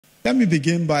Let me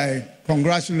begin by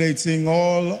congratulating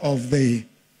all of the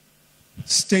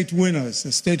state winners,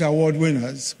 the state award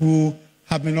winners who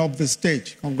have been up the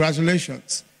stage.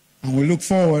 Congratulations. And we look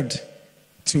forward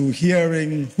to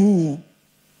hearing who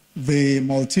the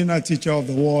Maltina Teacher of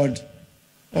the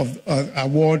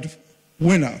Award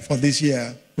winner for this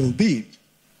year will be.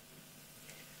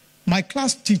 My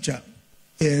class teacher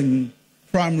in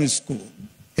primary school,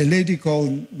 a lady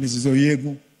called Mrs.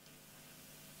 Oyegun,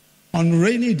 on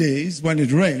rainy days when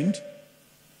it rained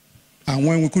and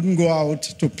when we couldn't go out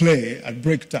to play at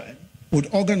break time,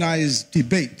 would organize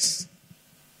debates.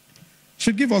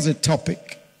 She'd give us a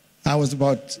topic. I was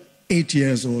about 8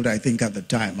 years old, I think, at the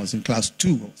time. I was in class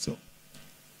 2 or so.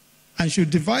 And she'd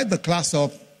divide the class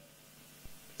up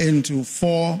into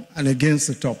for and against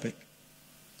the topic.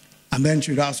 And then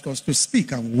she'd ask us to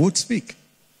speak, and we would speak.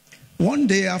 One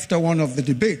day after one of the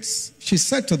debates, she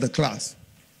said to the class,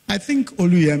 I think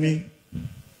Oluyemi,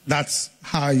 that's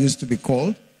how I used to be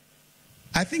called,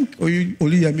 I think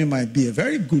Oluyemi might be a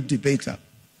very good debater.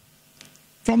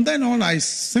 From then on,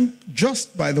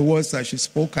 just by the words that she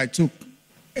spoke, I took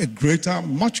a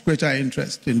much greater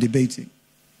interest in debating.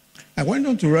 I went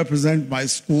on to represent my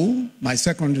school, my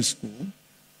secondary school,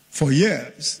 for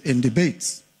years in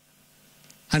debates.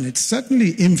 And it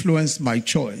certainly influenced my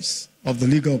choice of the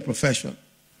legal profession.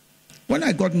 When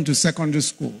I got into secondary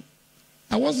school,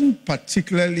 I wasn't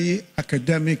particularly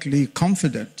academically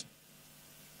confident.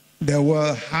 There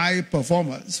were high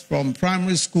performers from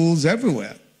primary schools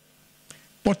everywhere.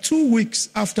 But 2 weeks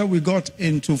after we got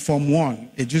into Form 1,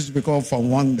 it used to be called Form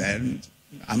 1 then,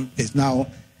 it's now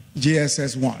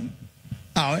GSS 1,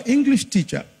 our English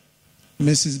teacher,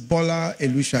 Mrs. Bola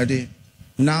Elushade,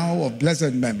 now of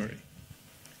blessed memory,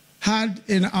 had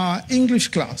in our English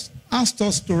class asked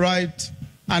us to write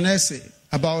an essay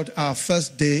about our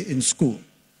first day in school.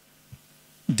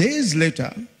 Days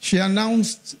later, she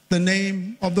announced the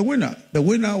name of the winner. The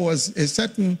winner was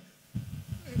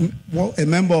a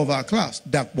member of our class,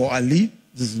 Dapo Alli,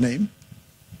 is his name.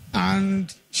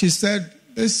 And she said,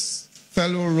 this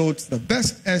fellow wrote the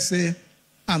best essay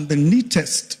and the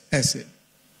neatest essay.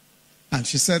 And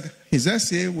she said his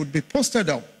essay would be posted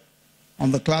up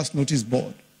on the class notice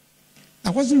board. I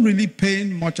wasn't really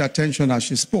paying much attention as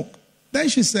she spoke. Then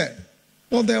she said,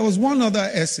 well, there was one other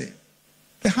essay.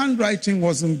 The handwriting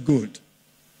wasn't good,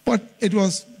 but it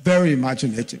was very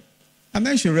imaginative. And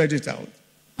then she read it out,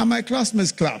 and my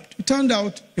classmates clapped. It turned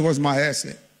out it was my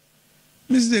essay.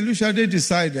 Mrs. Elushade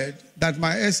decided that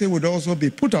my essay would also be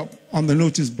put up on the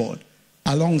notice board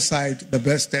alongside the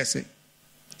best essay.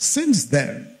 Since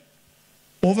then,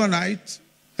 overnight,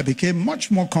 I became much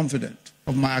more confident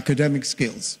of my academic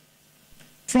skills.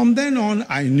 From then on,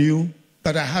 I knew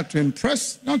that I had to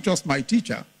impress not just my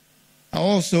teacher, I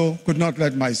also could not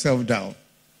let myself down.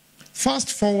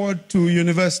 Fast forward to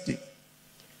university.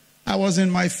 I was in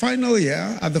my final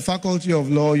year at the Faculty of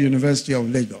Law, University of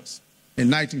Lagos in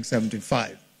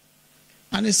 1975.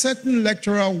 And a certain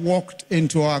lecturer walked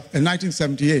into our, in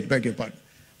 1978, beg your pardon,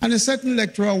 and a certain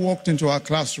lecturer walked into our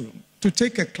classroom to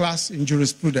take a class in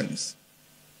jurisprudence.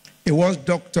 It was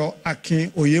Dr.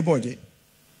 Akin Oyebode.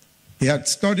 He had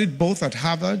studied both at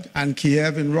Harvard and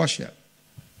Kiev in Russia.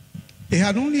 He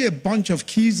had only a bunch of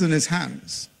keys in his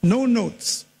hands, no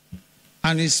notes,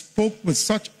 and he spoke with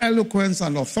such eloquence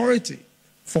and authority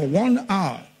for 1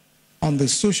 hour on the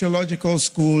sociological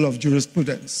school of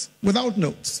jurisprudence without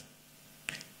notes.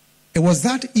 It was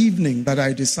that evening that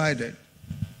I decided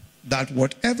that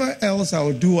whatever else I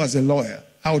would do as a lawyer,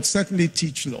 I would certainly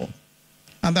teach law,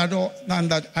 and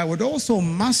that I would also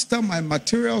master my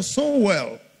material so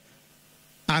well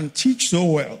and teach so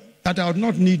well that I would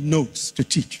not need notes to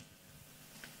teach.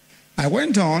 I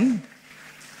went on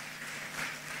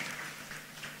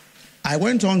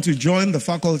to join the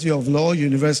Faculty of Law,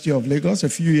 University of Lagos, a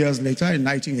few years later in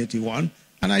 1981,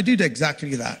 and I did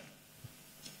exactly that.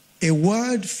 A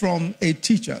word from a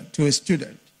teacher to a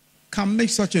student can make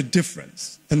such a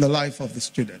difference in the life of the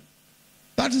student.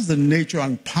 That is the nature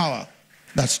and power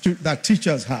that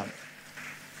teachers have.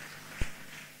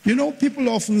 You know, people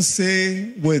often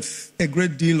say with a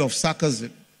great deal of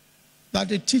sarcasm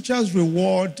that a teacher's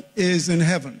reward is in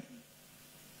heaven.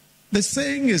 The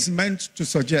saying is meant to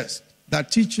suggest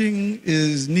that teaching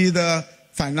is neither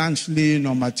financially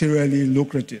nor materially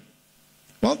lucrative.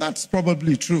 Well, that's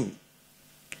probably true.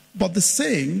 But the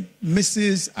saying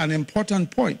misses an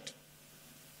important point.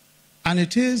 And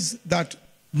it is that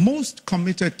most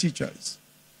committed teachers,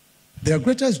 their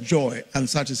greatest joy and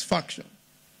satisfaction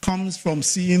comes from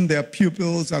seeing their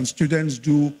pupils and students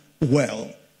do well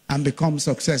and become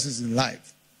successes in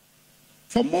life.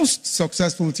 For most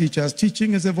successful teachers,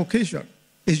 teaching is a vocation.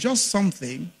 It's just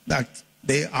something that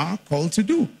they are called to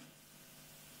do.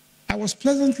 I was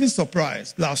pleasantly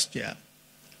surprised last year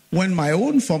when my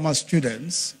own former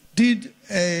students did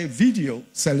a video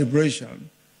celebration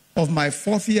of my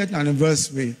 40th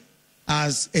anniversary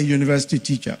as a university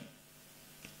teacher.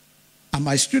 And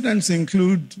my students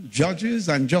include judges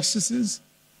and justices,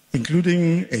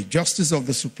 including a justice of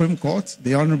the Supreme Court,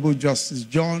 the Honorable Justice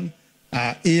John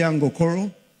Iyan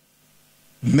Gokoro,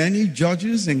 many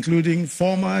judges, including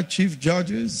former chief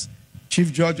judges,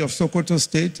 Chief Judge of Sokoto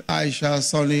State, Aisha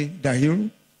Sani Dahiru,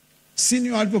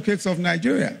 senior advocates of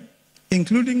Nigeria,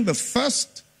 including the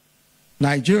first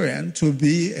Nigerian to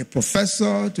be a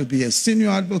professor, to be a senior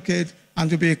advocate,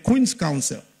 and to be a Queen's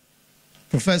Counsel,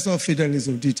 Professor Fidelis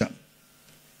Odita.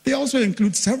 They also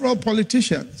include several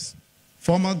politicians,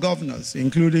 former governors,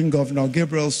 including Governor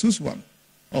Gabriel Suswam,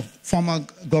 former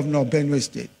governor of Benue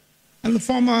State, and the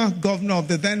former governor of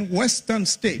the then Western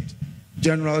State,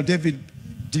 General David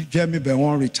Yemi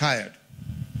Bewon, retired.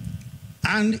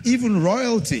 And even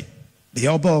royalty, the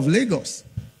Oba of Lagos,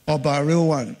 Oba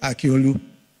Arewan Akiolu.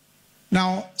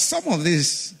 Now, some of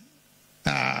this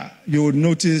you would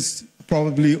notice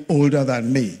probably older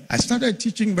than me. I started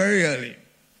teaching very early.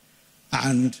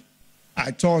 And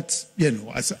I taught,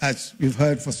 as you've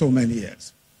heard, for so many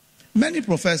years. Many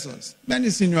professors, many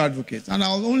senior advocates, and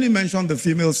I'll only mention the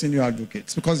female senior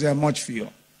advocates because they are much fewer.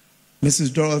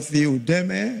 Mrs. Dorothy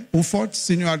Udeme Ufot,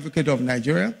 senior advocate of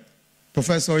Nigeria.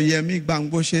 Professor Yemi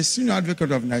Bangboshe, senior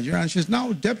advocate of Nigeria, and she's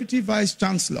now deputy vice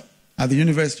chancellor at the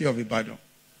University of Ibadan.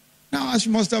 Now, as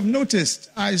you must have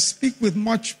noticed, I speak with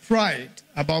much pride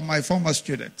about my former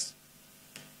students.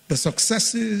 The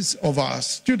successes of our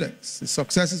students, the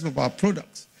successes of our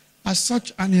products, are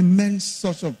such an immense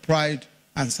source of pride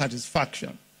and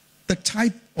satisfaction, the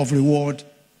type of reward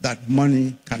that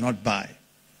money cannot buy.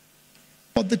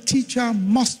 But the teacher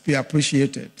must be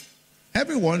appreciated.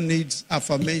 Everyone needs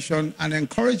affirmation and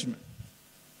encouragement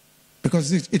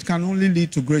because it can only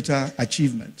lead to greater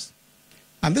achievements.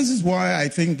 And this is why I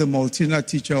think the Maltina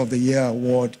Teacher of the Year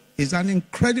Award is an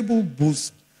incredible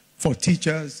boost for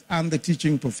teachers and the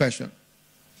teaching profession.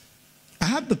 I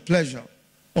had the pleasure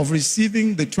of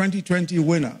receiving the 2020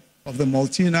 winner of the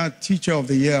Maltina Teacher of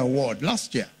the Year Award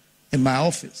last year in my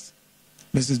office,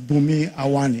 Mrs. Bumi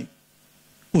Awani,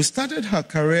 who started her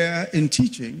career in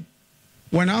teaching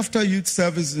when, after youth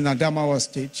service in Adamawa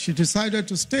State, she decided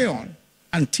to stay on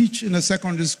and teach in a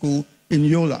secondary school in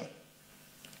Yola.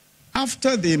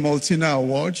 After the Maltina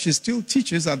Award, she still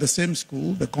teaches at the same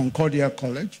school, the Concordia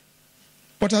College,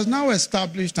 but has now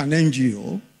established an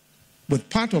NGO with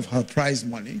part of her prize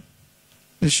money.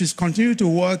 And she's continued to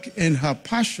work in her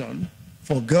passion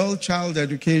for girl-child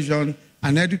education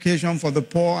and education for the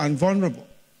poor and vulnerable.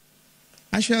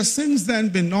 And she has since then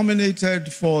been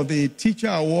nominated for the Teacher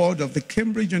Award of the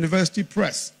Cambridge University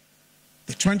Press,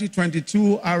 the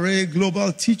 2022 RA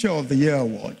Global Teacher of the Year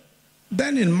Award.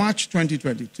 Then in March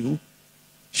 2022,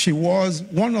 she was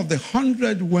one of the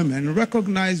 100 women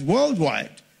recognized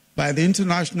worldwide by the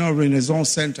International Renaissance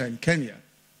Center in Kenya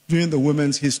during the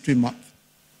Women's History Month.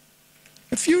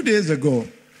 A few days ago,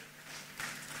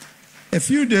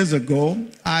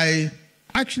 I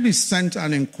actually sent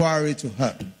an inquiry to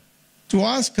her to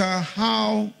ask her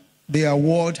how the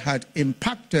award had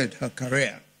impacted her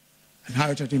career and how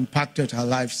it had impacted her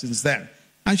life since then.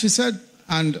 And she said,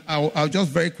 and I'll just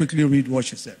very quickly read what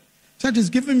she said. She said, "It's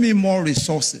given me more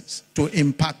resources to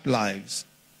impact lives.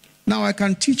 Now I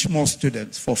can teach more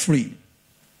students for free.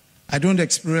 I don't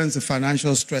experience the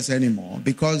financial stress anymore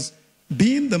because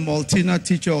being the Maltina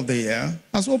Teacher of the Year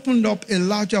has opened up a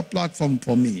larger platform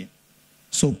for me.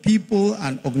 So people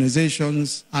and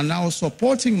organizations are now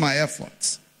supporting my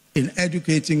efforts in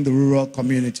educating the rural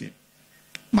community.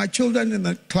 My children in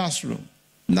the classroom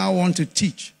now want to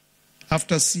teach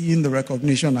after seeing the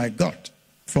recognition I got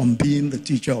from being the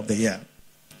Teacher of the Year.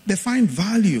 They find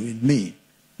value in me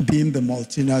being the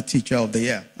Maltina Teacher of the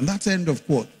Year." And that's the end of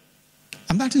quote.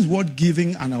 And that is what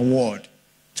giving an award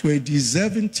to a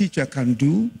deserving teacher can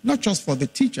do, not just for the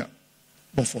teacher,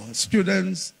 but for her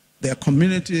students, their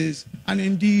communities, and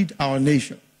indeed our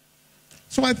nation.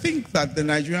 So I think that the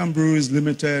Nigerian Breweries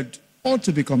Limited ought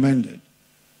to be commended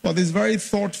for these very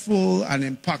thoughtful and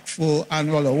impactful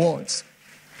annual awards.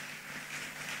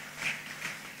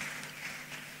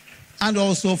 And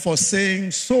also for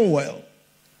saying so well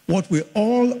what we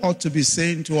all ought to be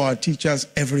saying to our teachers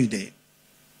every day.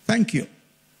 Thank you.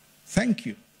 Thank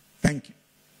you. Thank you.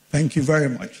 Thank you very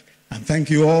much. And thank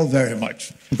you all very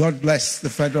much. God bless the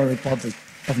Federal Republic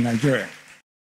of Nigeria.